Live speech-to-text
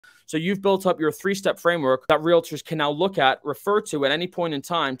So you've built up your 3-step framework that realtors can now look at, refer to at any point in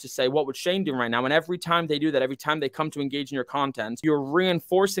time to say, what would Shane do right now? And every time they do that, every time they come to engage in your content, you're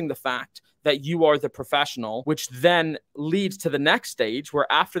reinforcing the fact that you are the professional, which then leads to the next stage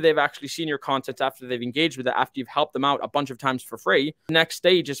where after they've actually seen your content, after they've engaged with it, after you've helped them out a bunch of times for free, the next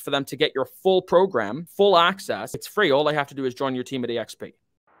stage is for them to get your full program, full access. It's free. All they have to do is join your team at EXP.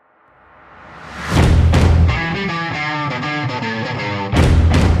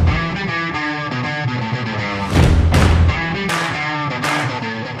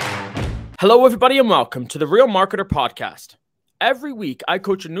 Hello, everybody, and welcome to the Real Marketer Podcast. Every week, I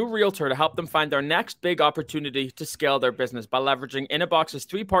coach a new realtor to help them find their next big opportunity to scale their business by leveraging Inabox's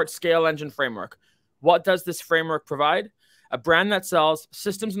 3-part scale engine framework. What does this framework provide? A brand that sells,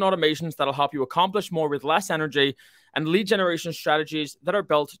 systems and automations that'll help you accomplish more with less energy, and lead generation strategies that are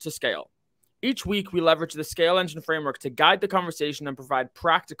built to scale. Each week, we leverage the scale engine framework to guide the conversation and provide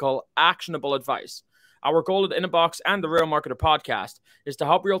practical, actionable advice. Our goal at Inabox and the Real Marketer Podcast is to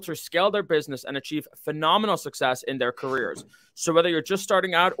help realtors scale their business and achieve phenomenal success in their careers. So whether you're just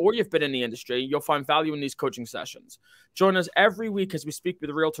starting out or you've been in the industry, you'll find value in these coaching sessions. Join us every week as we speak with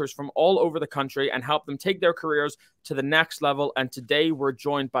realtors from all over the country and help them take their careers to the next level. And today we're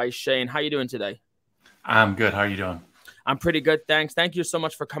joined by Shane. How are you doing today? I'm good. How are you doing? I'm pretty good, thanks. Thank you so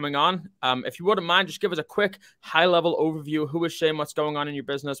much for coming on. If you wouldn't mind, just give us a quick high-level overview. Who is Shane? What's going on in your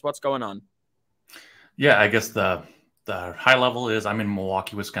business? What's going on? Yeah, I guess the high level is I'm in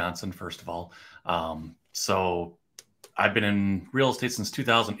Milwaukee, Wisconsin, first of all. So I've been in real estate since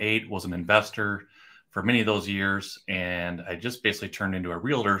 2008, was an investor for many of those years. And I just basically turned into a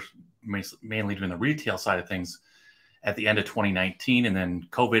realtor, mainly doing the retail side of things at the end of 2019. And then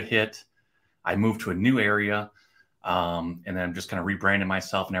COVID hit. I moved to a new area and then I'm just kind of rebranding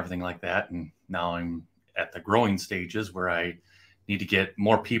myself and everything like that. And now I'm at the growing stages where I need to get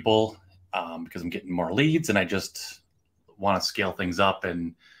more people because I'm getting more leads and I just want to scale things up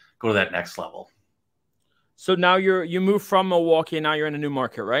and go to that next level. So now you moved from Milwaukee and now you're in a new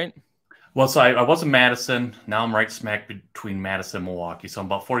market, right? Well, so I was in Madison. Now I'm right smack between Madison and Milwaukee. So I'm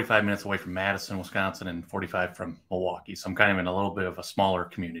about 45 minutes away from Madison, Wisconsin, and 45 from Milwaukee. So I'm kind of in a little bit of a smaller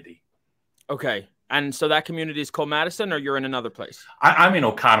community. Okay. And so that community is called Madison, or you're in another place? I'm in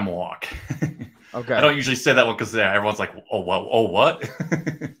Oconomowoc. Okay. I don't usually say that one because everyone's like, oh, well, oh, what?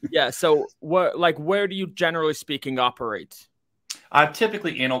 Yeah. So where do you generally speaking operate?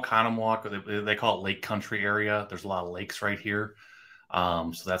 Typically in Oconomowoc, they call it Lake Country area. There's a lot of lakes right here.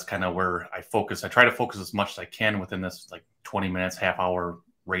 So that's kind of where I focus. I try to focus as much as I can within this like 20 minutes, half-hour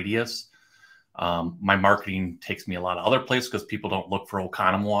radius. My marketing takes me a lot of other places because people don't look for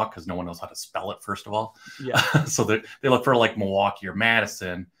Oconomowoc because no one knows how to spell it, first of all. Yeah. So they look for like Milwaukee or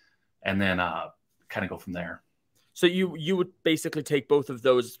Madison and then kind of go from there. So you would basically take both of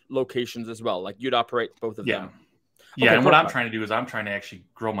those locations as well. Like you'd operate both of them. Yeah. Okay, And what I'm trying to do is I'm trying to actually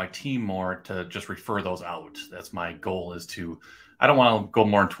grow my team more to just refer those out. That's my goal I don't want to go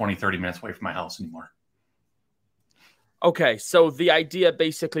more than 20, 30 minutes away from my house anymore. Okay. So the idea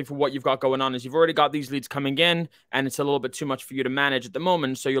basically for what you've got going on is you've already got these leads coming in and it's a little bit too much for you to manage at the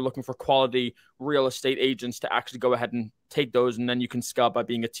moment. So you're looking for quality real estate agents to actually go ahead and take those. And then you can scale by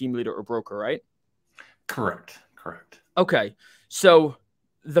being a team leader or broker, right? Correct. Okay. So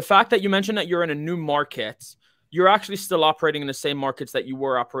the fact that you mentioned that you're in a new market, you're actually still operating in the same markets that you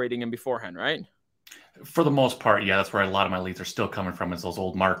were operating in beforehand, right? For the most part, yeah, that's where a lot of my leads are still coming from, is those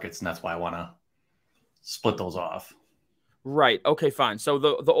old markets. And that's why I want to split those off. Right. Okay, fine. So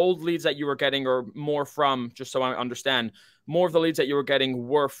the old leads that you were getting are more from, just so I understand, more of the leads that you were getting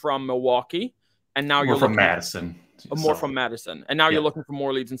were from Milwaukee. And now you're from Madison. More from Madison. And now you're looking for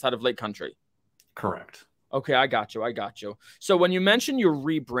more leads inside of Lake Country. Correct. Okay, I got you. So when you mentioned your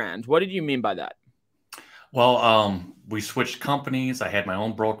rebrand, what did you mean by that? Well, we switched companies. I had my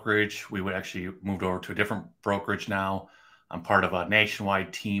own brokerage. We would actually moved over to a different brokerage now. I'm part of a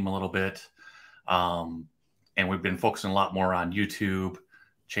nationwide team a little bit. And we've been focusing a lot more on YouTube,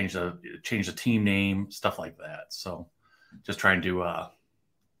 change the team name, stuff like that. So just trying to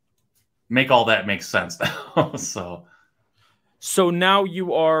make all that make sense now. So now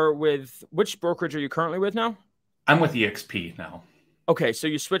you are with, which brokerage are you currently with now? I'm with EXP now. Okay, so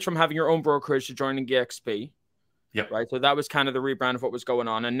you switched from having your own brokerage to joining EXP. Yep. Right. So that was kind of the rebrand of what was going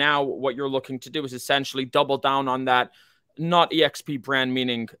on. And now what you're looking to do is essentially double down on that, not EXP brand,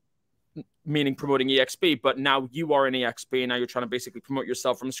 meaning promoting EXP, but now you are an EXP and now you're trying to basically promote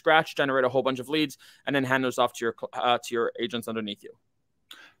yourself from scratch, generate a whole bunch of leads, and then hand those off to your agents underneath you.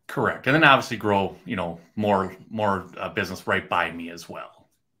 Correct. And then obviously grow, more business right by me as well.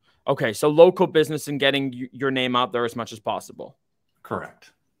 Okay. So local business and getting your name out there as much as possible.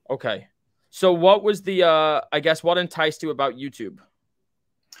 Correct. Okay. So what was the, I guess, what enticed you about YouTube?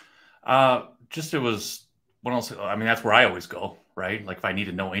 Just it was one else. I mean, that's where I always go, right? Like if I need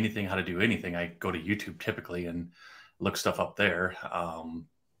to know anything, how to do anything, I go to YouTube typically and look stuff up there.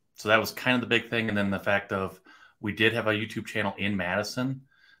 So that was kind of the big thing. And then the fact of we did have a YouTube channel in Madison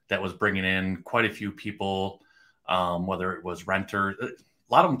that was bringing in quite a few people, whether it was renters. A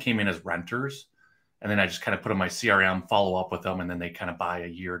lot of them came in as renters. And then I just kind of put in my CRM, follow up with them, and then they kind of buy a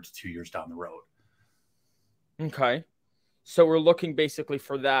year to 2 years down the road. Okay. So we're looking basically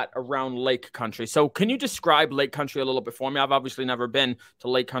for that around Lake Country. So can you describe Lake Country a little bit for me? I've obviously never been to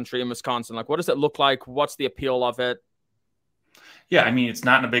Lake Country in Wisconsin. Like, what does it look like? What's the appeal of it? Yeah, I mean, it's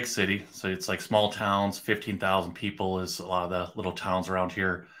not in a big city. So it's like small towns, 15,000 people is a lot of the little towns around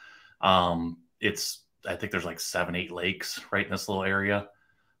here. I think there's like 7, 8 lakes right in this little area.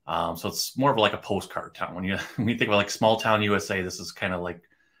 So it's more of like a postcard town. When you think about like small town USA, this is kind of like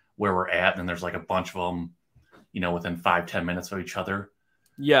where we're at. And there's like a bunch of them, within 5-10 minutes of each other.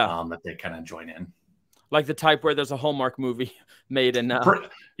 Yeah. That they kind of join in. Like the type where there's a Hallmark movie made in.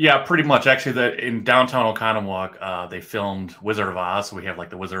 Yeah, pretty much. Actually, in downtown Oconomowoc, they filmed Wizard of Oz. So we have like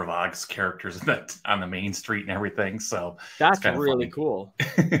the Wizard of Oz characters on the main street and everything. So that's really cool.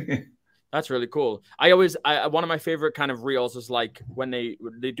 That's really cool. One of my favorite kind of reels is like when they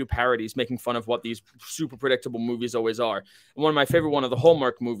do parodies making fun of what these super predictable movies always are. And one of my favorite one of the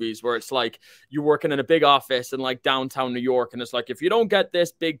Hallmark movies where it's like you're working in a big office in like downtown New York. And it's like, if you don't get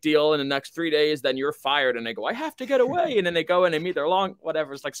this big deal in the next 3 days, then you're fired. And they go, I have to get away. And then they go and they meet their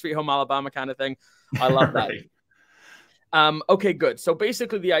whatever. It's like Sweet Home Alabama kind of thing. I love that. Right. Okay, good. So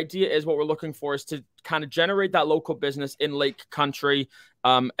basically the idea is what we're looking for is to kind of generate that local business in Lake Country.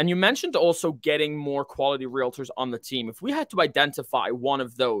 And you mentioned also getting more quality realtors on the team. If we had to identify one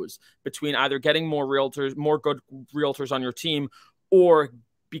of those between either getting more good realtors on your team or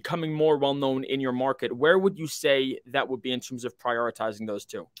becoming more well-known in your market, where would you say that would be in terms of prioritizing those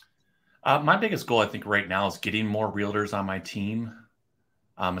two? My biggest goal, I think right now is getting more realtors on my team.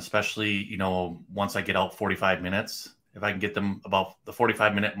 Especially, once I get out 45 minutes, if I can get them about the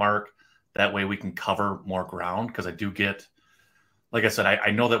 45-minute mark, that way we can cover more ground. Because I do get, like I said, I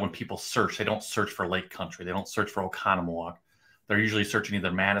know that when people search, they don't search for Lake Country. They don't search for Oconomowoc. They're usually searching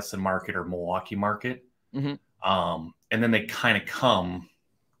either Madison market or Milwaukee market. Mm-hmm. And then they kind of come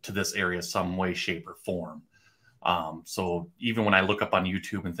to this area some way, shape, or form. So even when I look up on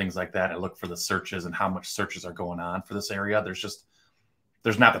YouTube and things like that, I look for the searches and how much searches are going on for this area.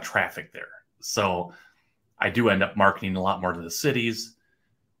 There's not the traffic there. So I do end up marketing a lot more to the cities,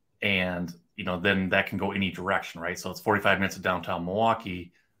 and, then that can go any direction, right? So it's 45 minutes of downtown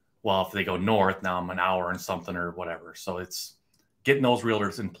Milwaukee. Well, if they go north, now I'm an hour and something or whatever. So it's getting those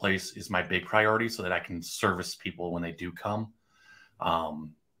realtors in place is my big priority so that I can service people when they do come.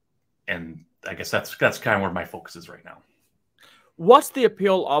 And I guess that's kind of where my focus is right now. What's the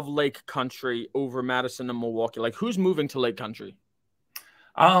appeal of Lake Country over Madison and Milwaukee? Like, who's moving to Lake Country?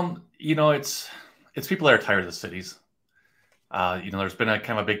 It's people that are tired of the cities. There's been a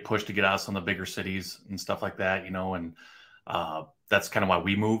kind of a big push to get out of some of the bigger cities and stuff like that, and that's kind of why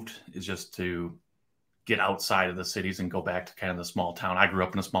we moved, is just to get outside of the cities and go back to kind of the small town. I grew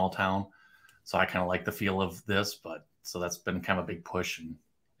up in a small town, so I kind of like the feel of this, so that's been kind of a big push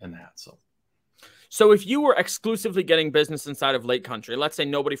in that. So if you were exclusively getting business inside of Lake Country, let's say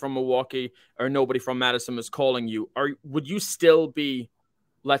nobody from Milwaukee or nobody from Madison was calling you, would you still be,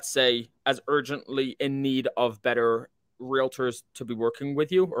 let's say, as urgently in need of better realtors to be working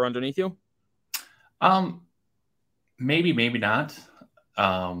with you or underneath you? Maybe not.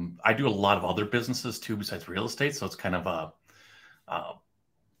 I do a lot of other businesses too besides real estate, so it's kind of so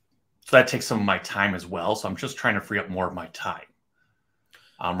that takes some of my time as well. So I'm just trying to free up more of my time,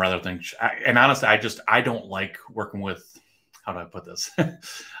 rather than. And honestly, I don't like working with. How do I put this?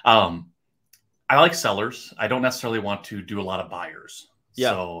 I like sellers. I don't necessarily want to do a lot of buyers.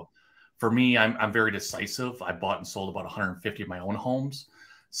 Yeah. So for me, I'm very decisive. I bought and sold about 150 of my own homes.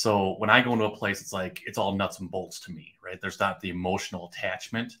 So when I go into a place, it's like, it's all nuts and bolts to me, right? There's not the emotional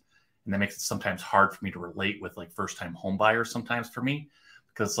attachment. And that makes it sometimes hard for me to relate with like first-time home buyers sometimes for me,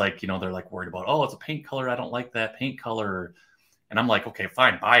 because like, they're like worried about, oh, it's a paint color. I don't like that paint color. And I'm like, okay,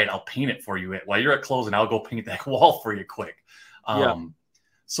 fine, buy it. I'll paint it for you. While you're at closing, I'll go paint that wall for you quick.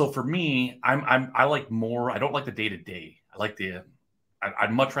 So for me, I like more, I don't like the day-to-day.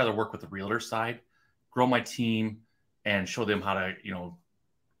 I'd much rather work with the realtor side, grow my team, and show them how to,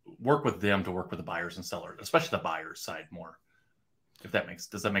 work with them to work with the buyers and sellers, especially the buyers side more. Does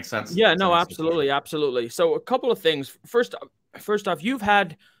that make sense? Yeah, no, absolutely. Absolutely. So a couple of things. First off, you've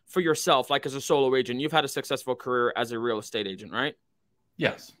had for yourself, like as a solo agent, you've had a successful career as a real estate agent, right?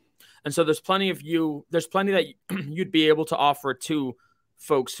 Yes. And so there's plenty that you'd be able to offer to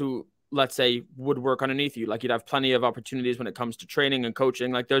folks who, let's say, would work underneath you. Like, you'd have plenty of opportunities when it comes to training and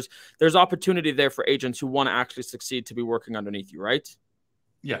coaching. Like, there's opportunity there for agents who want to actually succeed to be working underneath you, right?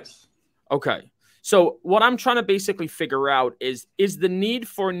 Yes. Okay. So what I'm trying to basically figure out is the need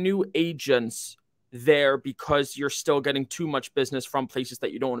for new agents there because you're still getting too much business from places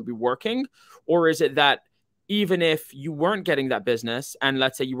that you don't want to be working? Or is it that even if you weren't getting that business, and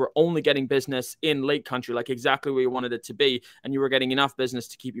let's say you were only getting business in Lake Country, like exactly where you wanted it to be, and you were getting enough business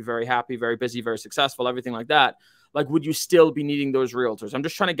to keep you very happy, very busy, very successful, everything like that, like, would you still be needing those realtors? I'm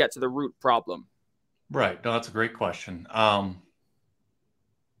just trying to get to the root problem. Right. No, that's a great question. I'm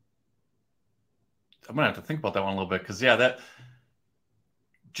gonna have to think about that one a little bit, because that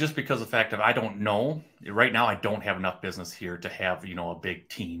just because of the fact that I don't know right now, I don't have enough business here to have a big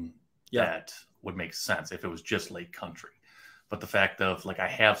team that would make sense if it was just Lake Country. But the fact of, like, I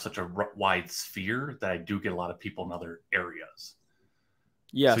have such a wide sphere that I do get a lot of people in other areas.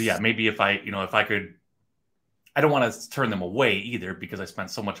 Yes. So yeah, maybe if I could, I don't want to turn them away either, because I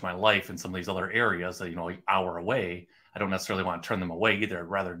spent so much of my life in some of these other areas that, an hour away. I don't necessarily want to turn them away either. I'd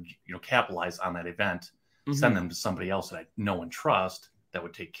rather, capitalize on that event, send them to somebody else that I know and trust that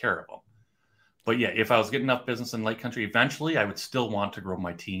would take care of them. But yeah, if I was getting enough business in Lake Country, eventually I would still want to grow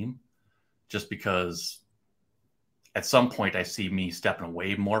my team, just because at some point I see me stepping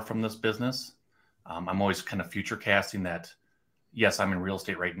away more from this business. I'm always kind of future casting that, yes, I'm in real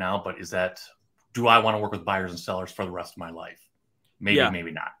estate right now, but do I want to work with buyers and sellers for the rest of my life? Maybe,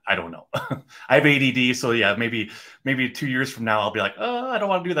 maybe not. I don't know. I have ADD. So yeah, maybe 2 years from now, I'll be like, I don't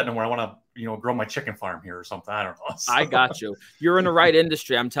want to do that no more. I want to, grow my chicken farm here or something. I don't know. So. I got you. You're in the right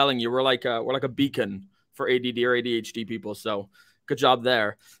industry. I'm telling you, we're like a beacon for ADD or ADHD people. So good job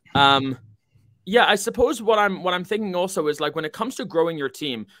there. Yeah, I suppose what I'm thinking also is, like, when it comes to growing your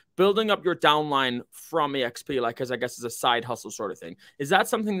team, building up your downline from EXP, like, as I guess is a side hustle sort of thing. Is that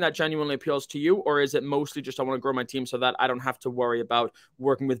something that genuinely appeals to you, or is it mostly just I want to grow my team so that I don't have to worry about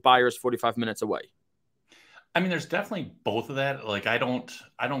working with buyers 45 minutes away? I mean, there's definitely both of that. Like, I don't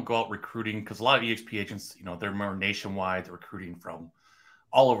go out recruiting, because a lot of EXP agents, they're more nationwide. They're recruiting from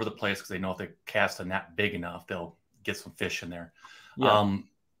all over the place because they know if they cast a net big enough, they'll get some fish in there. Yeah.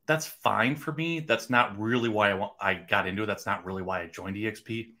 That's fine for me. That's not really why I got into it. That's not really why I joined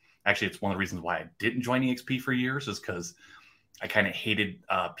EXP. Actually, it's one of the reasons why I didn't join EXP for years, is because I kind of hated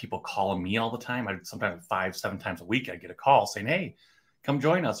people calling me all the time. Sometimes 5-7 times a week, I'd get a call saying, hey, come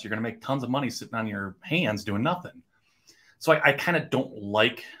join us. You're going to make tons of money sitting on your hands doing nothing. So I kind of don't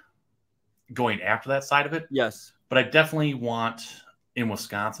like going after that side of it. Yes. But I definitely want, in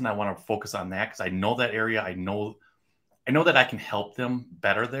Wisconsin, I want to focus on that, because I know that area. I know that I can help them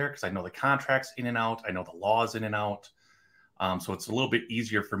better there, because I know the contracts in and out. I know the laws in and out. So it's a little bit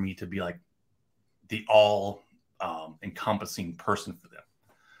easier for me to be like the all encompassing person for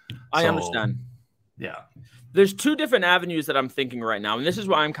them. I understand. Yeah. There's two different avenues that I'm thinking right now, and this is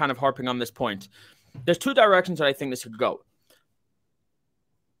why I'm kind of harping on this point. There's two directions that I think this could go.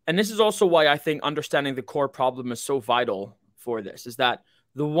 And this is also why I think understanding the core problem is so vital for this, is that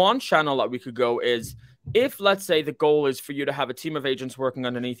the one channel that we could go is, if, let's say, the goal is for you to have a team of agents working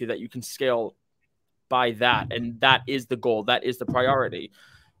underneath you that you can scale by that, and that is the goal, that is the priority,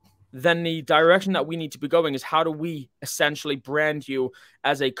 then the direction that we need to be going is, how do we essentially brand you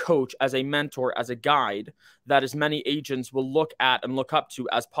as a coach, as a mentor, as a guide that as many agents will look at and look up to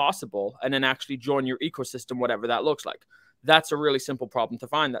as possible, and then actually join your ecosystem, whatever that looks like. That's a really simple problem to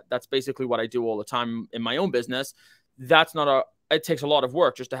find. That's basically what I do all the time in my own business. That's not it takes a lot of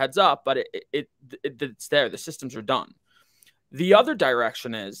work, just a heads up, but it's there. The systems are done. The other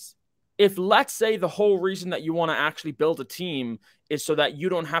direction is, if, let's say, the whole reason that you want to actually build a team is so that you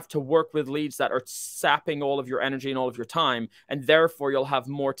don't have to work with leads that are sapping all of your energy and all of your time, and therefore you'll have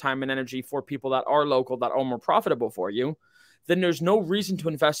more time and energy for people that are local, that are more profitable for you, then there's no reason to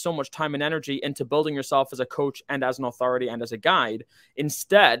invest so much time and energy into building yourself as a coach and as an authority and as a guide.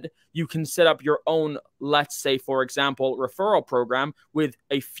 Instead, you can set up your own, let's say, for example, referral program with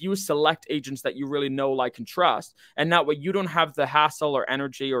a few select agents that you really know, like, and trust. And that way you don't have the hassle or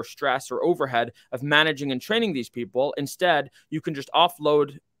energy or stress or overhead of managing and training these people. Instead, you can just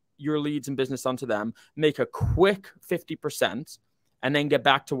offload your leads and business onto them, make a quick 50%, and then get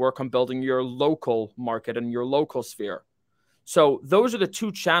back to work on building your local market and your local sphere. So those are the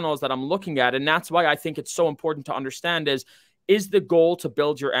two channels that I'm looking at. And that's why I think it's so important to understand is the goal to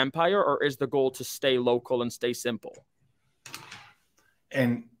build your empire, or is the goal to stay local and stay simple?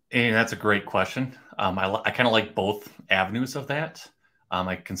 And that's a great question. I kind of like both avenues of that.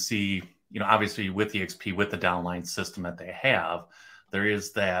 I can see, obviously with the EXP, with the downline system that they have, there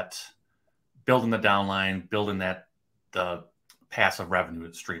is that building the downline, building the passive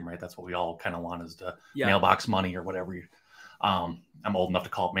revenue stream, right? That's what we all kind of want, is the mailbox money or whatever. I'm old enough to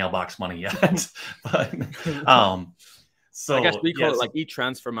call it mailbox money yet, but so I guess we call it like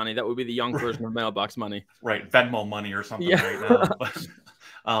e-transfer money. That would be the young version of mailbox money, right? Venmo money or something right now.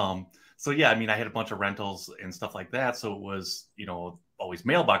 But, so yeah, I mean, I had a bunch of rentals and stuff like that, so it was, you know, always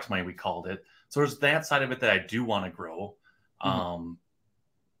mailbox money, we called it. So there's that side of it that I do want to grow.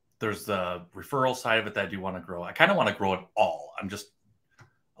 There's the referral side of it that I do want to grow. I kind of want to grow it all.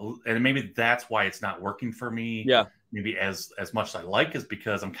 And maybe that's why it's not working for me. Yeah. Maybe as much as I like, is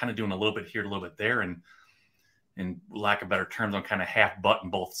because I'm kind of doing a little bit here, a little bit there, and in lack of better terms, I'm kind of half button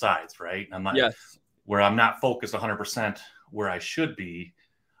both sides, right? And I'm not where I'm not focused 100% where I should be.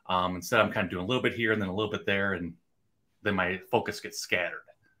 Instead, I'm kind of doing a little bit here and then a little bit there, and then my focus gets scattered.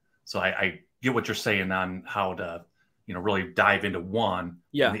 So I get what you're saying on how to, you know, really dive into one.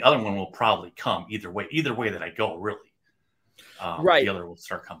 Yeah. And the other one will probably come either way that I go, really. The other will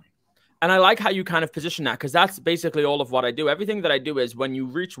start coming. And I like how you kind of position that, because that's basically all of what I do. Everything that I do is when you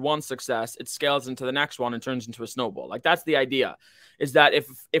reach one success, it scales into the next one and turns into a snowball. Like, that's the idea, is that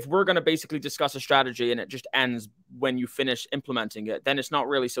if we're going to basically discuss a strategy and it just ends when you finish implementing it, then it's not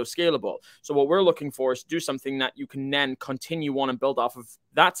really so scalable. So what we're looking for is to do something that you can then continue on and build off of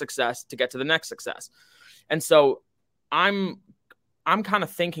that success to get to the next success. And so I'm kind of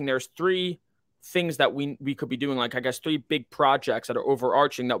thinking there's three things that we could be doing, like, I guess, three big projects that are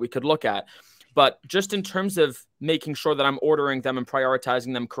overarching that we could look at. But just in terms of making sure that I'm ordering them and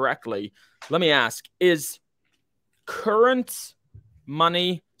prioritizing them correctly, let me ask, is current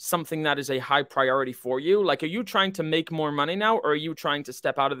money something that is a high priority for you? Like, are you trying to make more money now, or are you trying to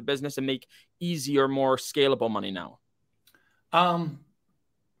step out of the business and make easier, more scalable money now?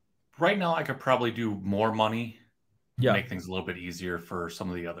 Right now I could probably do more money, make things a little bit easier for some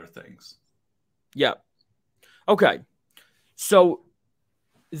of the other things. Yeah. Okay. So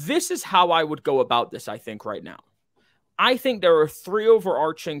this is how I would go about this, I think, right now. I think there are three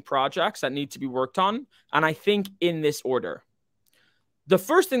overarching projects that need to be worked on, and I think in this order. The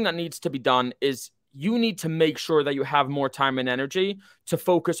first thing that needs to be done is you need to make sure that you have more time and energy to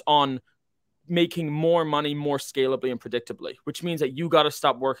focus on making more money more scalably and predictably, which means that you got to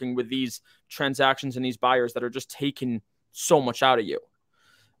stop working with these transactions and these buyers that are just taking so much out of you.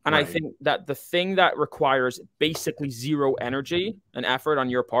 And I think that the thing that requires basically zero energy and effort on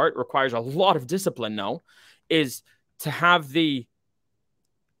your part, requires a lot of discipline now, is to have the,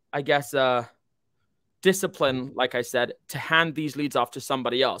 I guess, discipline, like I said, to hand these leads off to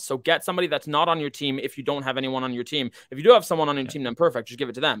somebody else. So get somebody that's not on your team if you don't have anyone on your team. If you do have someone on your team, then perfect. Just give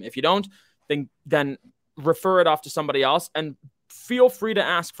it to them. If you don't, then refer it off to somebody else, and feel free to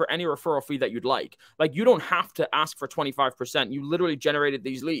ask for any referral fee that you'd like. Like, you don't have to ask for 25%. You literally generated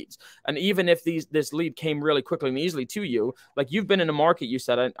these leads. And even if this lead came really quickly and easily to you, like, you've been in a market, you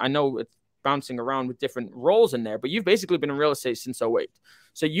said, I know it's bouncing around with different roles in there, but you've basically been in real estate since 08.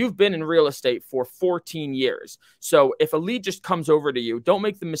 So you've been in real estate for 14 years. So if a lead just comes over to you, don't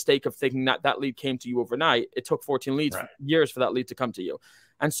make the mistake of thinking that that lead came to you overnight. It took 14 years for that lead to come to you.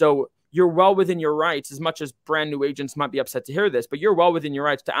 And so you're well within your rights, as much as brand new agents might be upset to hear this, but you're well within your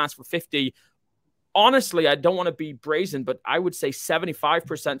rights to ask for 50. Honestly, I don't want to be brazen, but I would say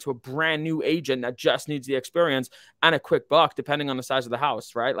 75% to a brand new agent that just needs the experience and a quick buck, depending on the size of the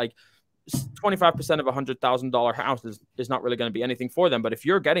house, right? Like, 25% of a $100,000 house is not really going to be anything for them. But if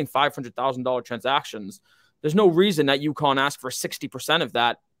you're getting $500,000 transactions, there's no reason that you can't ask for 60% of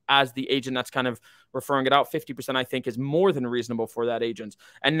that as the agent that's kind of referring it out. 50%, I think, is more than reasonable for that agent.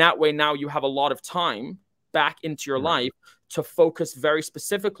 And that way, now you have a lot of time back into your life to focus very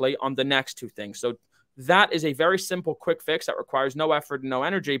specifically on the next two things. So that is a very simple, quick fix that requires no effort and no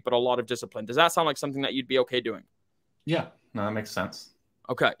energy, but a lot of discipline. Does that sound like something that you'd be okay doing? Yeah, no, that makes sense.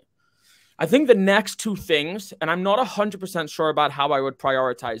 Okay. I think the next two things, and I'm not 100% sure about how I would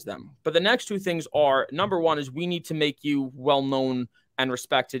prioritize them, but the next two things are, number one is we need to make you well-known and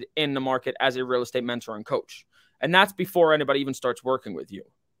respected in the market as a real estate mentor and coach. And that's before anybody even starts working with you.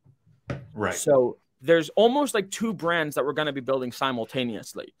 Right. So there's almost like two brands that we're going to be building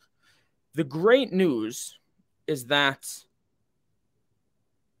simultaneously. The great news is that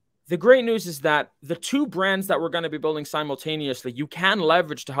the two brands that we're going to be building simultaneously, you can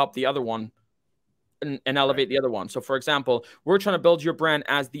leverage to help the other one and elevate the other one. So, for example, we're trying to build your brand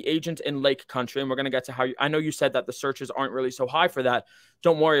as the agent in Lake Country, and we're going to get to how I know you said that the searches aren't really so high for that.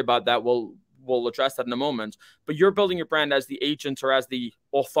 Don't worry about that. We'll address that in a moment. But you're building your brand as the agent or as the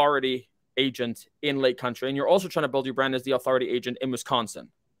authority agent in Lake Country, and you're also trying to build your brand as the authority agent in Wisconsin.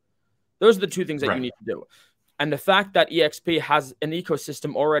 Those are the two things that you need to do. And the fact that EXP has an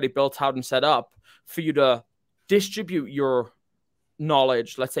ecosystem already built out and set up for you to distribute your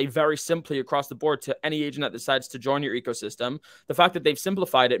knowledge, let's say very simply across the board to any agent that decides to join your ecosystem, the fact that they've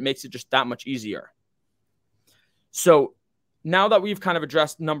simplified it makes it just that much easier. So now that we've kind of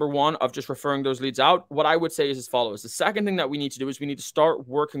addressed number one of just referring those leads out, what I would say is as follows. The second thing that we need to do is we need to start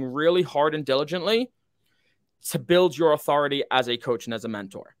working really hard and diligently to build your authority as a coach and as a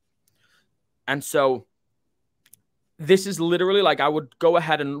mentor. And so this is literally like, I would go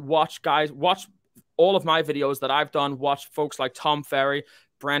ahead and watch all of my videos that I've done, watch folks like Tom Ferry,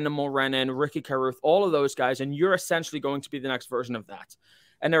 Brandon Mulrennan, Ricky Caruth, all of those guys, and you're essentially going to be the next version of that.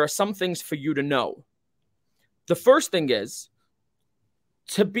 And there are some things for you to know. The first thing is,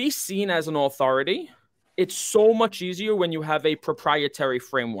 to be seen as an authority, it's so much easier when you have a proprietary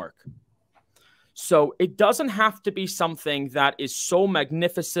framework. So it doesn't have to be something that is so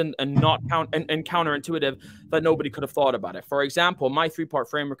magnificent and not counterintuitive that nobody could have thought about it. For example, my 3-part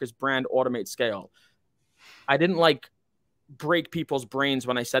framework is brand, automate, scale. I didn't like break people's brains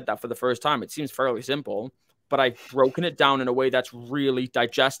when I said that for the first time. It seems fairly simple, but I've broken it down in a way that's really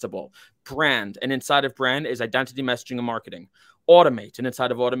digestible. Brand, and inside of brand is identity, messaging, and marketing. Automate, and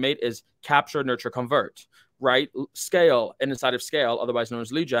inside of automate is capture, nurture, convert, right? Scale, and inside of scale, otherwise known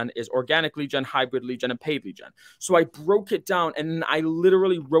as lead gen, is organic lead gen, hybrid lead gen, and paid lead gen. So I broke it down, and I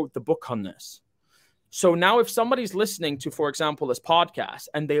literally wrote the book on this. So now if somebody's listening to, for example, this podcast,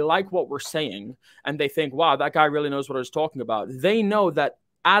 and they like what we're saying, and they think, wow, that guy really knows what I was talking about, they know that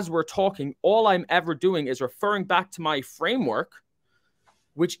as we're talking, all I'm ever doing is referring back to my framework,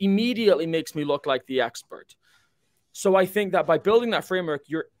 which immediately makes me look like the expert. So I think that by building that framework,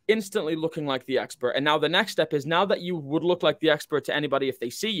 you're instantly looking like the expert. And now the next step is, now that you would look like the expert to anybody if they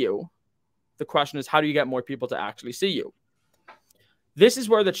see you, the question is, how do you get more people to actually see you? This is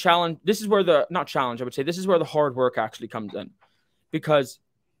where the challenge, this is where the, not challenge, I would say, this is where the hard work actually comes in, because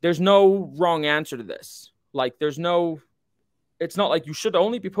there's no wrong answer to this. Like, there's no, it's not like you should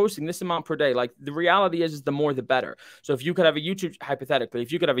only be posting this amount per day. Like, the reality is the more the better. So if you could have a YouTube, hypothetically,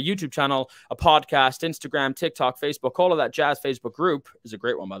 if you could have a YouTube channel, a podcast, Instagram, TikTok, Facebook, all of that jazz, Facebook group is a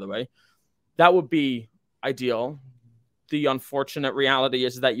great one, by the way, that would be ideal. The unfortunate reality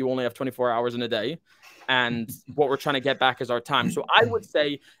is that you only have 24 hours in a day. And what we're trying to get back is our time. So I would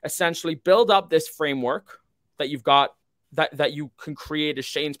say essentially build up this framework that you've got, that you can create as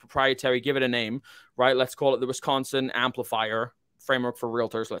Shane's proprietary, give it a name, right? Let's call it the Wisconsin Amplifier Framework for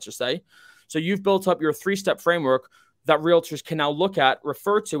Realtors, let's just say. So you've built up your 3-step framework that realtors can now look at,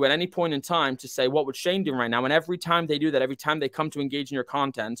 refer to at any point in time to say, what would Shane do right now? And every time they do that, every time they come to engage in your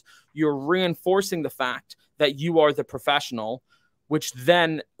content, you're reinforcing the fact that you are the professional, which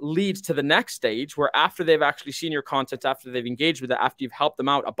then leads to the next stage where, after they've actually seen your content, after they've engaged with it, after you've helped them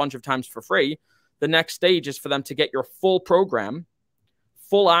out a bunch of times for free, the next stage is for them to get your full program,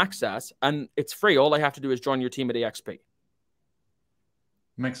 full access, and it's free. All they have to do is join your team at EXP.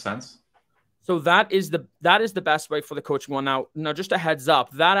 Makes sense. So that is the best way for the coaching one. Now, just a heads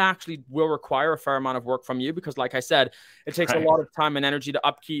up, that actually will require a fair amount of work from you, because like I said, it takes a lot of time and energy to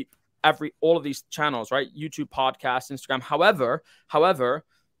upkeep all of these channels, right? YouTube, podcast, Instagram. However,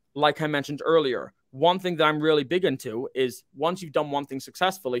 like I mentioned earlier, one thing that I'm really big into is, once you've done one thing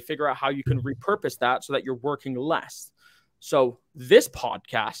successfully, figure out how you can repurpose that so that you're working less. So this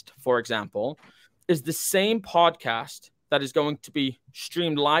podcast, for example, is the same podcast that is going to be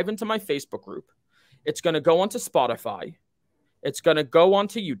streamed live into my Facebook group. It's going to go onto Spotify. It's going to go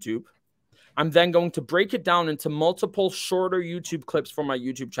onto YouTube. I'm then going to break it down into multiple shorter YouTube clips for my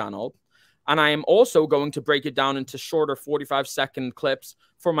YouTube channel. And I am also going to break it down into shorter 45-second clips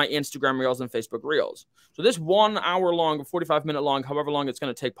for my Instagram Reels and Facebook Reels. So this 1 hour long, 45-minute long, however long it's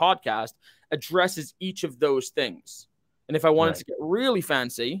going to take podcast, addresses each of those things. And if I wanted to get really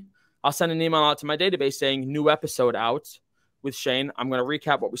fancy, I'll send an email out to my database saying, new episode out with Shane. I'm going to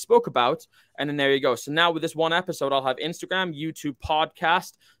recap what we spoke about. And then there you go. So now with this one episode, I'll have Instagram, YouTube,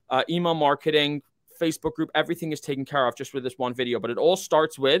 podcast, email marketing, Facebook group, everything is taken care of just with this one video. But it all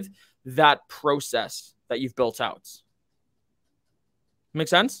starts with that process that you've built out. Make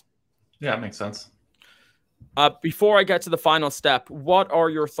sense? Yeah, it makes sense. Before I get to the final step, what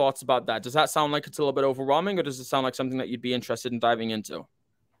are your thoughts about that? Does that sound like it's a little bit overwhelming, or does it sound like something that you'd be interested in diving into?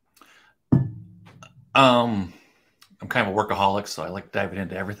 I'm kind of a workaholic, so I like diving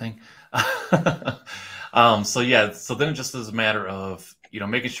into everything. So then it just is a matter of,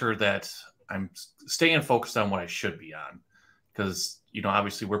 making sure that I'm staying focused on what I should be on, because,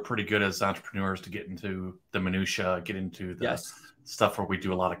 obviously we're pretty good as entrepreneurs to get into the minutia, get into the stuff where we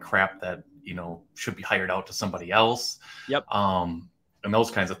do a lot of crap that, should be hired out to somebody else. Yep. and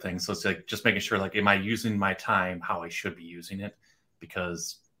those kinds of things. So it's like just making sure, like, am I using my time how I should be using it?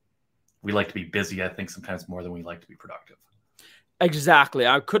 Because we like to be busy, I think, sometimes more than we like to be productive. Exactly.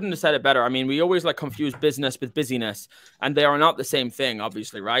 I couldn't have said it better. I mean, we always like confuse business with busyness, and they are not the same thing,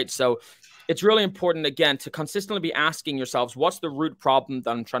 obviously, right? So it's really important, again, to consistently be asking yourselves, what's the root problem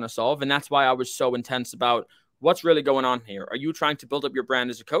that I'm trying to solve? And that's why I was so intense about what's really going on here. Are you trying to build up your brand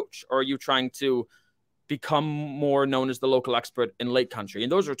as a coach, or are you trying to become more known as the local expert in Lake Country?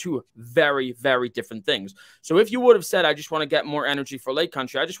 And those are two very, very different things. So if you would have said, I just want to get more energy for Lake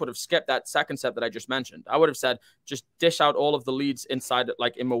Country, I just would have skipped that second step that I just mentioned. I would have said, just dish out all of the leads inside,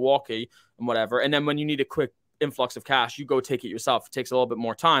 like in Milwaukee and whatever. And then when you need a quick influx of cash, you go take it yourself. It takes a little bit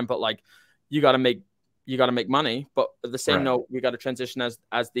more time, but like you got to make money. But at the same note, we got to transition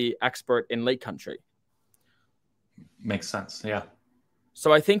as the expert in Lake Country. Makes sense. Yeah.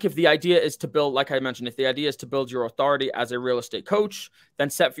 So I think if the idea is to build, like I mentioned, if the idea is to build your authority as a real estate coach, then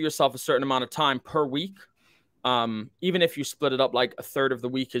set for yourself a certain amount of time per week. Even if you split it up, like a third of the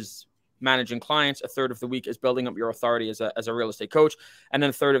week is managing clients, a third of the week is building up your authority as a real estate coach, and then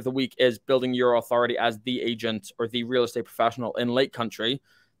a third of the week is building your authority as the agent or the real estate professional in Lake Country.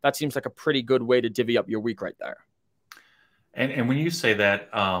 That seems like a pretty good way to divvy up your week right there. And when you say that,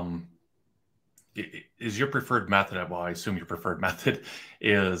 is your preferred method, well, I assume your preferred method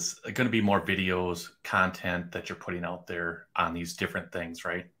is going to be more videos, content that you're putting out there on these different things,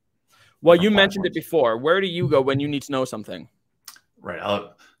 right? Well, you mentioned it before. Where do you go when you need to know something? Right.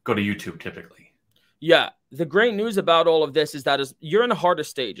 I'll go to YouTube typically. Yeah. The great news about all of this is that you're in the hardest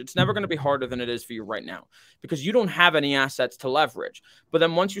stage. It's never going to be harder than it is for you right now because you don't have any assets to leverage. But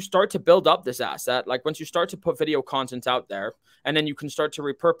then once you start to build up this asset, like once you start to put video content out there, and then you can start to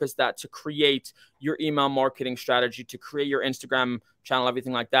repurpose that to create your email marketing strategy, to create your Instagram channel,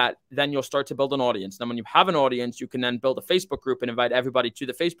 everything like that, then you'll start to build an audience. Then when you have an audience, you can then build a Facebook group and invite everybody to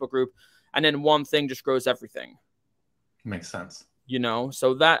the Facebook group. And then one thing just grows everything. Makes sense. You know,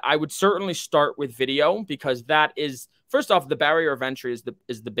 so that I would certainly start with video because that is, first off, the barrier of entry is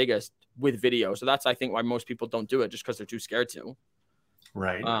the biggest with video. So that's, I think, why most people don't do it, just because they're too scared to.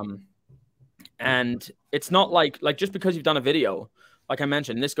 Right. And it's not like just because you've done a video, like I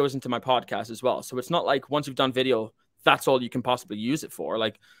mentioned, this goes into my podcast as well. So it's not like once you've done video, that's all you can possibly use it for.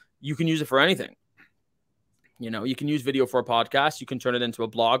 Like you can use it for anything. You know, you can use video for a podcast. You can turn it into a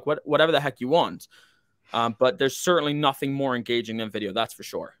blog, whatever the heck you want. But there's certainly nothing more engaging than video. That's for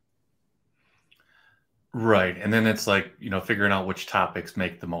sure. Right. And then it's like, you know, figuring out which topics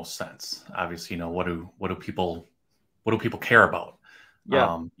make the most sense. Obviously, you know, what do people care about?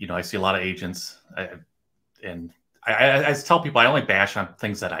 Yeah. You know, I see a lot of agents and I tell people I only bash on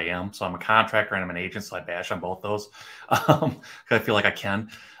things that I am. So I'm a contractor and I'm an agent. So I bash on both those. 'Cause I feel like I can.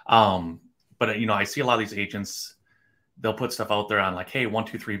 But you know, I see a lot of these agents, they'll put stuff out there on like, hey,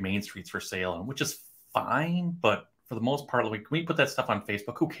 123 Main Street's for sale, and which is fine, but for the most part, like, when you put that stuff on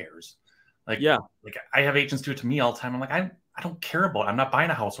Facebook, who cares? Like, yeah, like I have agents do it to me all the time. I'm like, I don't care about it. I'm not buying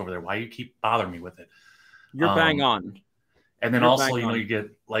a house over there. Why do you keep bothering me with it? You're bang on. And then also, you know, you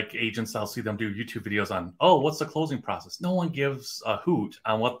get like agents, I'll see them do YouTube videos on, oh, what's the closing process? No one gives a hoot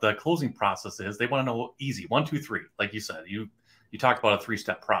on what the closing process is. They want to know easy, 1, 2, 3. Like you said, you talked about a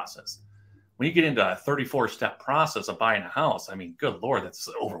 3-step process. When you get into a 34-step process of buying a house, I mean, good Lord, that's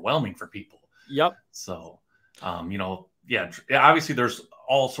overwhelming for people. Yep. So, you know, yeah, obviously there's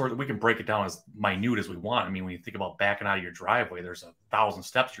all sorts, we can break it down as minute as we want. I mean, when you think about backing out of your driveway, there's 1,000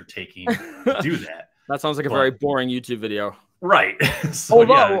 steps you're taking to do that. That sounds like a very boring YouTube video. Right. So,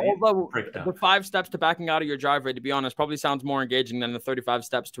 although the 5 steps to backing out of your driveway, to be honest, probably sounds more engaging than the 35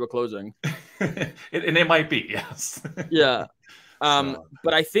 steps to a closing. and it might be, yes. Yeah.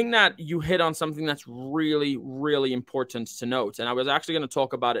 But I think that you hit on something that's really, really important to note. And I was actually going to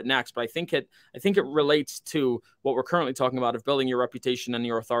talk about it next, but I think it relates to what we're currently talking about of building your reputation and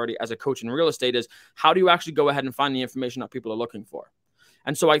your authority as a coach in real estate is how do you actually go ahead and find the information that people are looking for?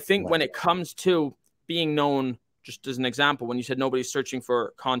 And so I think when it comes to being known, just as an example, when you said nobody's searching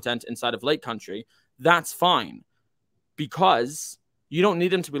for content inside of Lake Country, that's fine because you don't need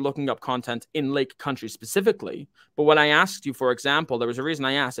them to be looking up content in Lake Country specifically. But when I asked you, for example, there was a reason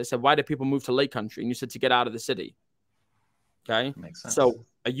I asked. I said, why do people move to Lake Country? And you said to get out of the city. Okay. Makes sense. So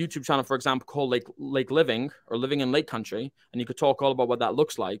a YouTube channel, for example, called Lake Living or Living in Lake Country, and you could talk all about what that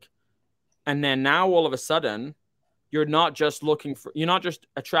looks like. And then now all of a sudden, you're not just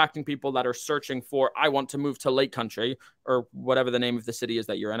attracting people that are searching for, I want to move to Lake Country or whatever the name of the city is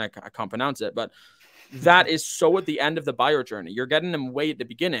that you're in. I can't pronounce it, but that is so at the end of the buyer journey. You're getting them way at the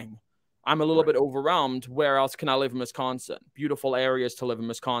beginning. I'm a little bit overwhelmed. Where else can I live in Wisconsin? Beautiful areas to live in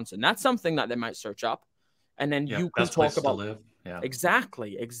Wisconsin. That's something that they might search up. And then you can talk about, Yeah.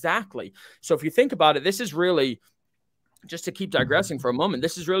 Exactly. Exactly. So if you think about it, this is really, just to keep digressing for a moment,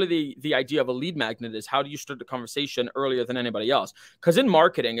 this is really the idea of a lead magnet, is how do you start the conversation earlier than anybody else? Because in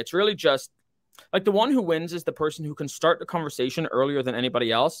marketing, it's really just like the one who wins is the person who can start the conversation earlier than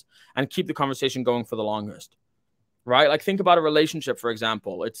anybody else and keep the conversation going for the longest, right? Like think about a relationship, for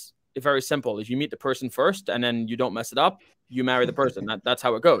example. It's very simple. If you meet the person first and then you don't mess it up, you marry the person. That's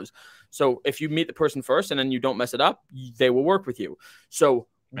how it goes. So if you meet the person first and then you don't mess it up, they will work with you. So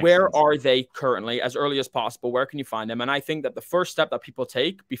where are they currently, as early as possible? Where can you find them? And I think that the first step that people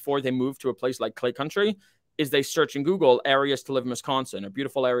take before they move to a place like Clay Country is they search in Google areas to live in Wisconsin, or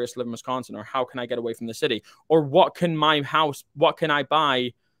beautiful areas to live in Wisconsin, or how can I get away from the city, or what can I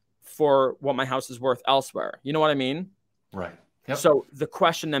buy for what my house is worth elsewhere? You know what I mean? Right. Yep. So the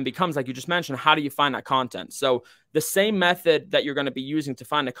question then becomes, like you just mentioned, how do you find that content? So the same method that you're going to be using to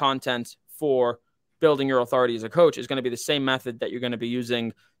find the content for building your authority as a coach is going to be the same method that you're going to be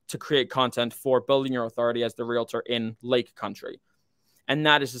using to create content for building your authority as the realtor in Lake Country. And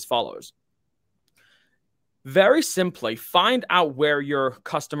that is as follows. Very simply, find out where your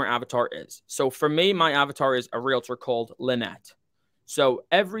customer avatar is. So for me, my avatar is a realtor called Lynette. So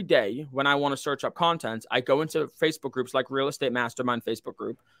every day when I want to search up content, I go into Facebook groups like Real Estate Mastermind Facebook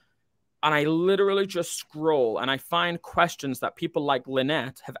group, and I literally just scroll and I find questions that people like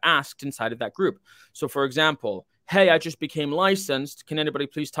Lynette have asked inside of that group. So for example, hey, I just became licensed. Can anybody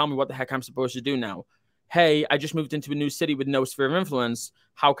please tell me what the heck I'm supposed to do now? Hey, I just moved into a new city with no sphere of influence.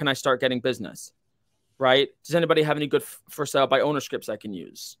 How can I start getting business? Right? Does anybody have any good for sale by owner scripts I can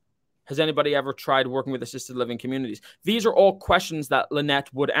use? Has anybody ever tried working with assisted living communities? These are all questions that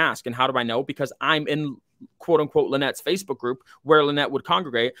Lynette would ask. And how do I know? Because I'm in quote unquote Lynette's Facebook group where Lynette would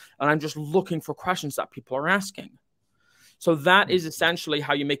congregate, and I'm just looking for questions that people are asking. So that is essentially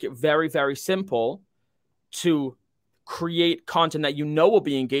how you make it very, very simple to create content that you know will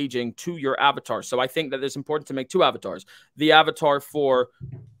be engaging to your avatar. So I think that it's important to make two avatars. The avatar for,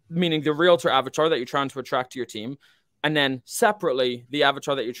 meaning the realtor avatar that you're trying to attract to your team, and then separately, the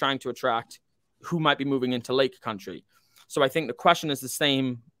avatar that you're trying to attract who might be moving into Lake Country. So I think the question is the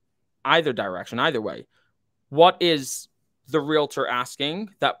same either direction, either way. What is the realtor asking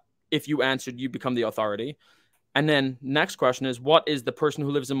that if you answered, you become the authority? And then next question is, what is the person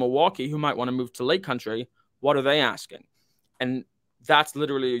who lives in Milwaukee who might want to move to Lake Country? What are they asking? And that's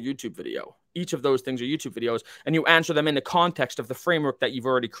literally a YouTube video. Each of those things are YouTube videos, and you answer them in the context of the framework that you've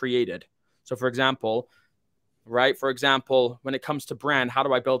already created. So for example, when it comes to brand, how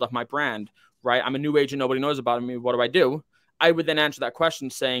do I build up my brand, right? I'm a new agent. Nobody knows about me. What do I do? I would then answer that question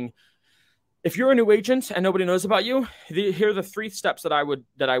saying, if you're a new agent and nobody knows about you, here are the 3 steps that I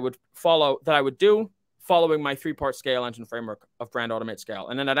would do following my 3-part scale engine framework of brand, automate, scale.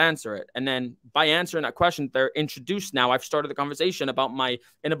 And then I'd answer it. And then by answering that question, they're introduced. Now I've started the conversation about my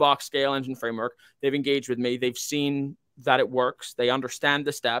Inabox scale engine framework. They've engaged with me. They've seen that it works. They understand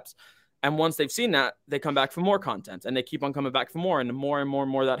the steps. And once they've seen that, they come back for more content, and they keep on coming back for more. And the more and more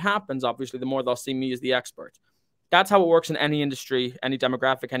and more that happens, obviously, the more they'll see me as the expert. That's how it works in any industry, any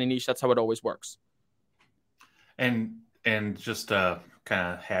demographic, any niche. That's how it always works. And just kind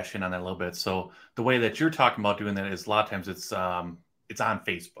of hash in on that a little bit. So the way that you're talking about doing that is a lot of times it's on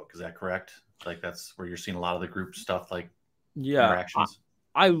Facebook. Is that correct? Like that's where you're seeing a lot of the group stuff, like interactions.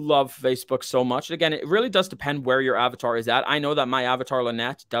 I love Facebook so much. Again, it really does depend where your avatar is at. I know that my avatar,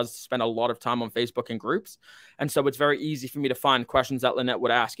 Lynette, does spend a lot of time on Facebook in groups. And so it's very easy for me to find questions that Lynette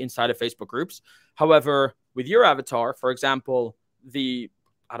would ask inside of Facebook groups. However, with your avatar, for example,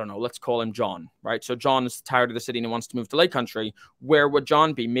 let's call him John, right? So John is tired of the city and he wants to move to Lake Country. Where would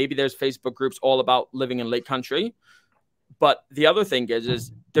John be? Maybe there's Facebook groups all about living in Lake Country. But the other thing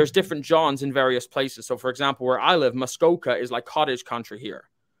is there's different Johns in various places. So, for example, where I live, Muskoka is like cottage country here,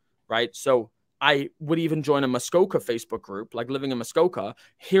 right? So I would even join a Muskoka Facebook group, like living in Muskoka,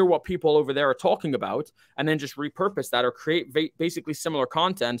 hear what people over there are talking about, and then just repurpose that or create basically similar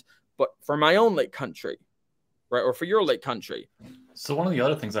content, but for my own Lake Country, right? Or for your Lake Country. So one of the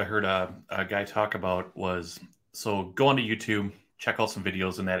other things I heard a guy talk about was, so go onto YouTube, check out some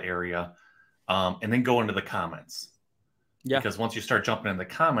videos in that area, and then go into the comments. Yeah. Because once you start jumping in the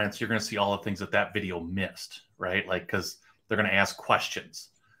comments, you're going to see all the things that video missed, right? Like, because they're going to ask questions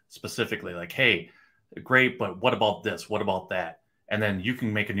specifically like, hey, great, but what about this? What about that? And then you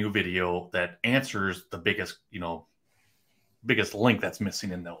can make a new video that answers the biggest link that's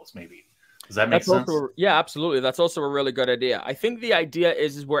missing in those, maybe. Does that make sense? Yeah, absolutely. That's also a really good idea. I think the idea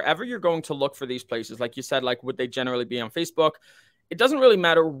is wherever you're going to look for these places, like you said, like would they generally be on Facebook? It doesn't really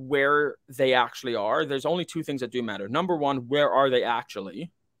matter where they actually are. There's only 2 things that do matter. Number one, where are they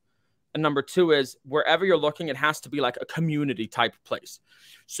actually? And number two is wherever you're looking, it has to be like a community type place.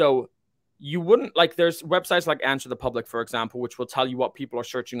 So you wouldn't like, there's websites like Answer the Public, for example, which will tell you what people are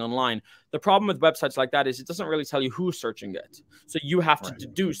searching online. The problem with websites like that is it doesn't really tell you who's searching it. So you have to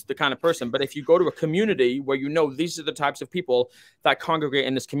deduce the kind of person. But if you go to a community where you know these are the types of people that congregate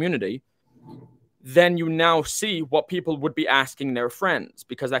in this community, then you now see what people would be asking their friends,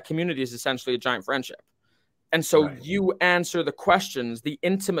 because that community is essentially a giant friendship. And so you answer the questions, the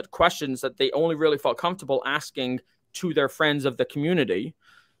intimate questions that they only really felt comfortable asking to their friends of the community.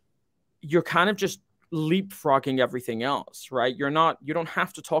 You're kind of just leapfrogging everything else, right? You don't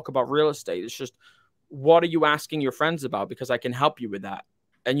have to talk about real estate. It's just, what are you asking your friends about? Because I can help you with that.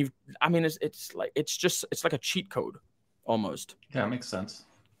 And it's like a cheat code almost. Yeah, it makes sense.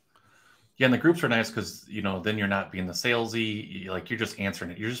 Yeah, and the groups are nice because, then you're not being the salesy, like you're just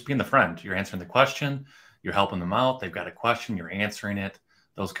answering it. You're just being the friend. You're answering the question. You're helping them out. They've got a question. You're answering it,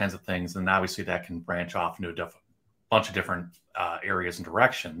 those kinds of things. And obviously that can branch off into a bunch of different areas and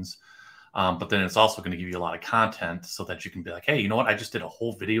directions. But then it's also going to give you a lot of content so that you can be like, hey, you know what? I just did a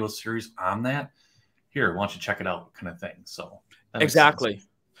whole video series on that. Here, why don't you check it out, kind of thing. So exactly.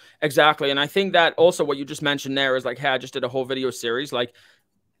 And I think that also what you just mentioned there is like, hey, I just did a whole video series. Like,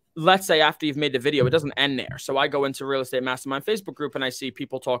 let's say after you've made the video, it doesn't end there. So I go into Real Estate Mastermind Facebook group and I see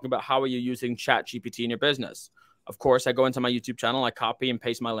people talking about how are you using ChatGPT in your business. Of course, I go into my YouTube channel, I copy and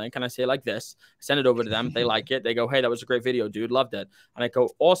paste my link, and I say like this, send it over to them. They like it. They go, hey, that was a great video, dude. Loved it. And I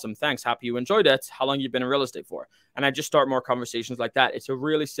go, awesome. Thanks. Happy you enjoyed it. How long have you been in real estate for? And I just start more conversations like that. It's a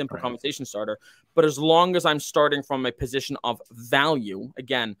really simple conversation starter. But as long as I'm starting from a position of value,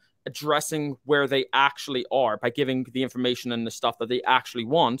 again, addressing where they actually are by giving the information and the stuff that they actually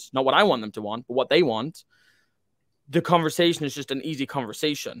want, not what I want them to want, but what they want, the conversation is just an easy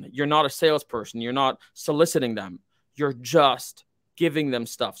conversation. You're not a salesperson. You're not soliciting them. You're just giving them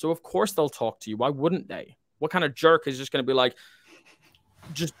stuff. So of course they'll talk to you. Why wouldn't they? What kind of jerk is just going to be like,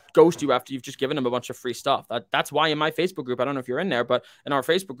 just ghost you after you've just given them a bunch of free stuff? That's why in my Facebook group, I don't know if you're in there, but in our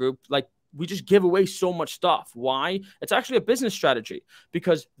Facebook group, like, we just give away so much stuff. Why? It's actually a business strategy,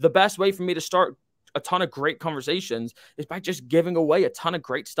 because the best way for me to start a ton of great conversations is by just giving away a ton of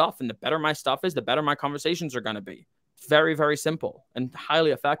great stuff. And the better my stuff is, the better my conversations are going to be. Very, very simple and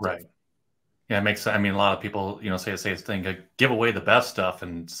highly effective. Right. Yeah, it makes sense. I mean, a lot of people, say this thing, give away the best stuff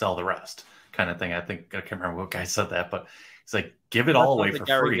and sell the rest kind of thing. I can't remember what guy said that, but it's like, give it all away for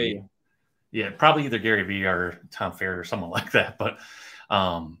free. Yeah, probably either Gary Vee or Tom Ferry or someone like that.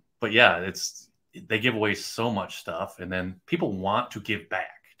 But yeah, they give away so much stuff, and then people want to give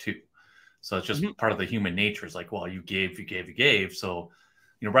back too. So it's just part of the human nature. Is like, well, you gave. So,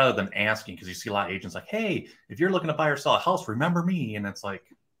 rather than asking, because you see a lot of agents like, hey, if you're looking to buy or sell a house, remember me. And it's like,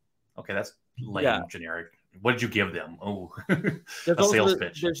 okay, that's lame, generic. What did you give them? Oh, a sales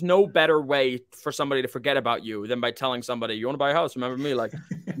pitch. There's no better way for somebody to forget about you than by telling somebody, you want to buy a house, remember me? Like,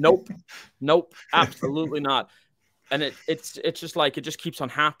 nope, absolutely not. And it's just like, it just keeps on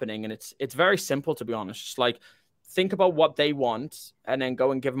happening. And it's very simple, to be honest. Just like, think about what they want and then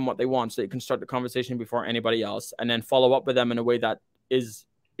go and give them what they want so you can start the conversation before anybody else, and then follow up with them in a way that is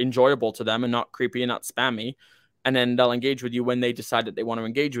enjoyable to them and not creepy and not spammy. And then they'll engage with you when they decide that they want to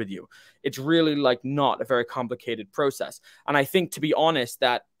engage with you. It's really like not a very complicated process. And I think, to be honest,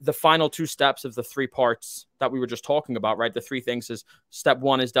 that the final two steps of the three parts that we were just talking about, right? The three things is, step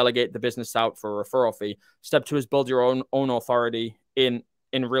one is delegate the business out for a referral fee. Step two is build your own authority in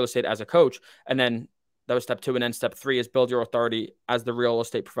real estate as a coach. And then that was step two. And then step three is build your authority as the real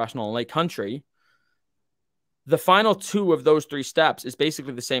estate professional in Lake Country. The final two of those three steps is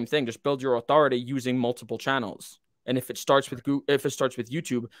basically the same thing. Just build your authority using multiple channels. And if it starts with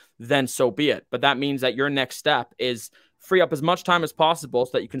YouTube, then so be it. But that means that your next step is free up as much time as possible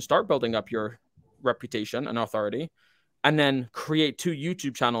so that you can start building up your reputation and authority, and then create two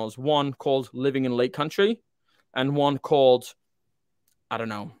YouTube channels, one called Living in Lake Country and one called, I don't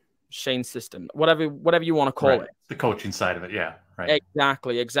know, Shane's System, whatever you want to call it. The coaching side of it. Yeah. Right.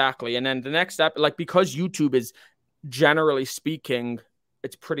 Exactly. And then the next step, like, because YouTube is, generally speaking,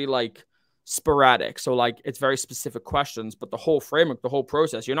 it's pretty like sporadic. So like, it's very specific questions, but the whole framework, the whole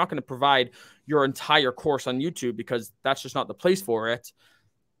process, you're not going to provide your entire course on YouTube because that's just not the place for it.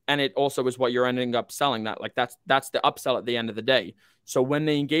 And it also is what you're ending up selling. That's the upsell at the end of the day. So when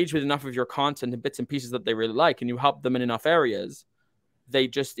they engage with enough of your content and bits and pieces that they really like, and you help them in enough areas, they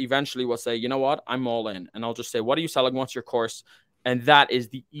just eventually will say, you know what, I'm all in. And I'll just say, what are you selling? What's your course? And that is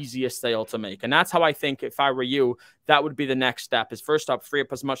the easiest sale to make. And that's how I think, if I were you, that would be the next step, is first up, free up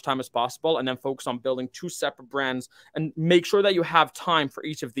as much time as possible, and then focus on building two separate brands, and make sure that you have time for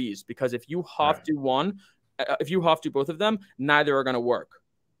each of these. Because if you have to both of them, neither are going to work.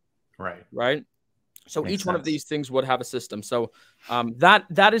 Right. Right. So Makes each one of sense. these things would have a system. So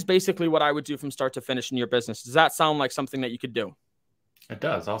that is basically what I would do from start to finish in your business. Does that sound like something that you could do? It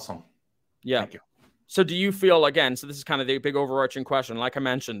does. Awesome. Yeah. Thank you. So do you feel, again, so this is kind of the big overarching question. Like I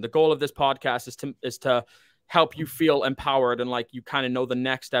mentioned, the goal of this podcast is to help you feel empowered and like you kind of know the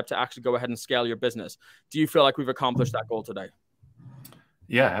next step to actually go ahead and scale your business. Do you feel like we've accomplished that goal today?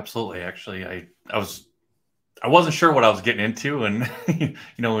 Yeah, absolutely. Actually, I wasn't sure what I was getting into, and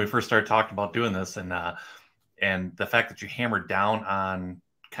when we first started talking about doing this, and the fact that you hammered down on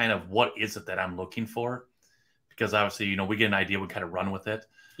kind of what is it that I'm looking for, because obviously, we get an idea, we kind of run with it.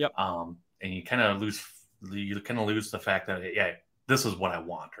 Yep. And you kind of lose the fact that, yeah, this is what I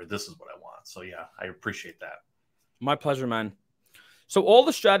want, or this is what I want. So yeah, I appreciate that. My pleasure, man. So all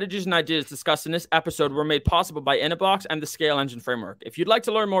the strategies and ideas discussed in this episode were made possible by Inabox and the Scale Engine Framework. If you'd like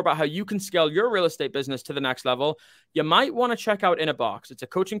to learn more about how you can scale your real estate business to the next level, you might want to check out Inabox. It's a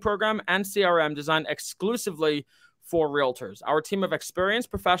coaching program and CRM designed exclusively for realtors. Our team of experienced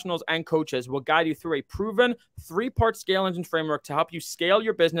professionals and coaches will guide you through a proven 3-part scale engine framework to help you scale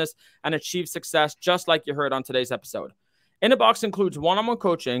your business and achieve success, just like you heard on today's episode. Inabox includes one-on-one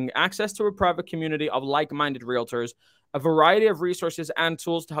coaching, access to a private community of like-minded realtors, a variety of resources and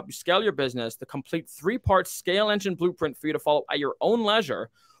tools to help you scale your business, the complete 3-part scale engine blueprint for you to follow at your own leisure,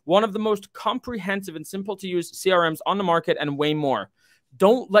 one of the most comprehensive and simple to use CRMs on the market, and way more.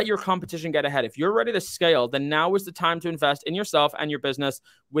 Don't let your competition get ahead. If you're ready to scale, then now is the time to invest in yourself and your business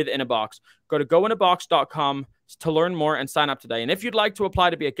with Inabox. Go to goinabox.com to learn more and sign up today. And if you'd like to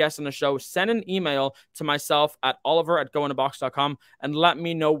apply to be a guest on the show, send an email to myself at oliver@goinabox.com and let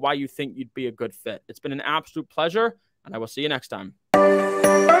me know why you think you'd be a good fit. It's been an absolute pleasure, and I will see you next time.